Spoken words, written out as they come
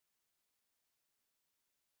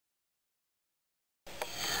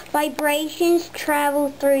Vibrations travel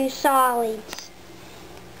through solids.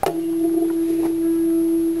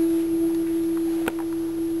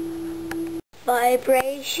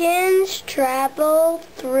 Vibrations travel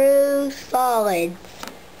through solids.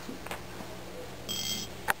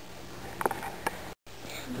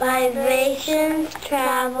 Vibrations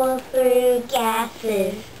travel through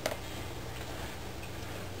gases.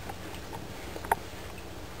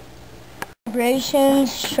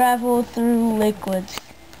 Vibrations travel through liquids.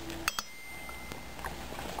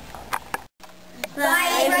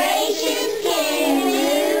 Vibrations can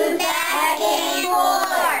move back and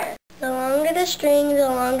forth. The longer the string, the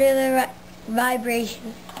longer the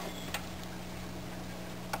vibration.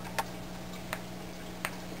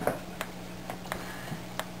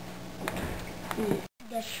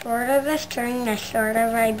 The shorter the string, the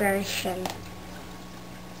shorter vibration.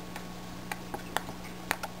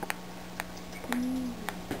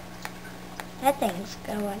 That thing's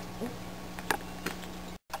going.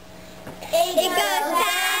 It goes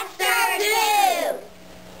faster too!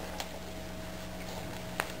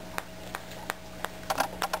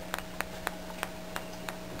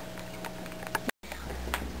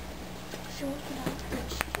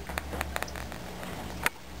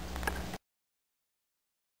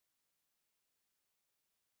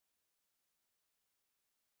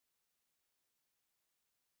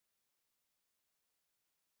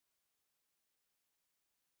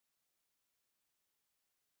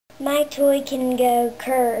 My toy can go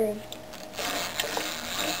curved.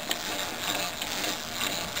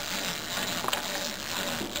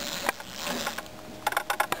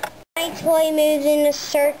 My toy moves in a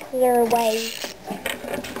circular way.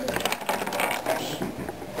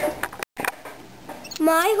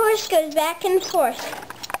 My horse goes back and forth.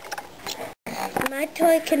 My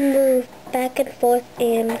toy can move back and forth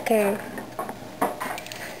and curve.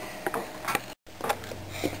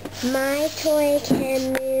 My toy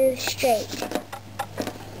can move straight.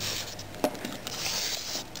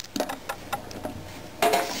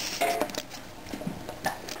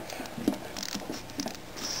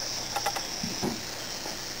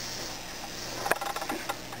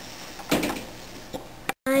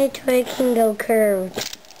 My toy can go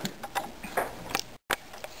curved.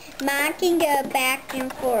 Mine can go back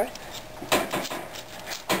and forth.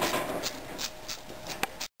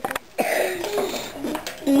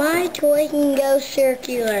 My toy can go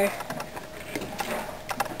circular.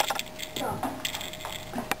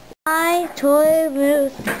 My toy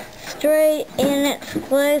moves straight in its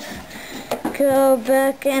place, go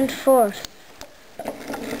back and forth.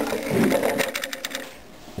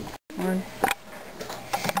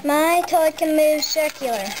 My toy can move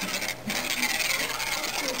circular.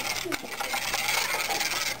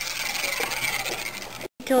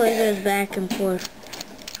 My toy goes back and forth.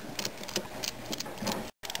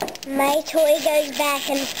 My toy goes back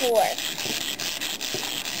and forth.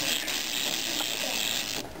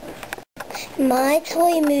 My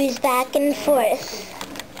toy moves back and forth.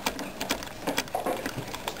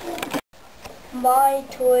 My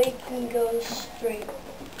toy can go straight.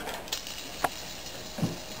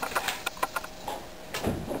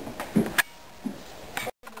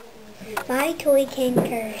 My toy can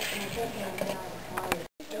curve.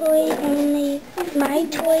 My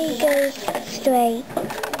toy goes straight.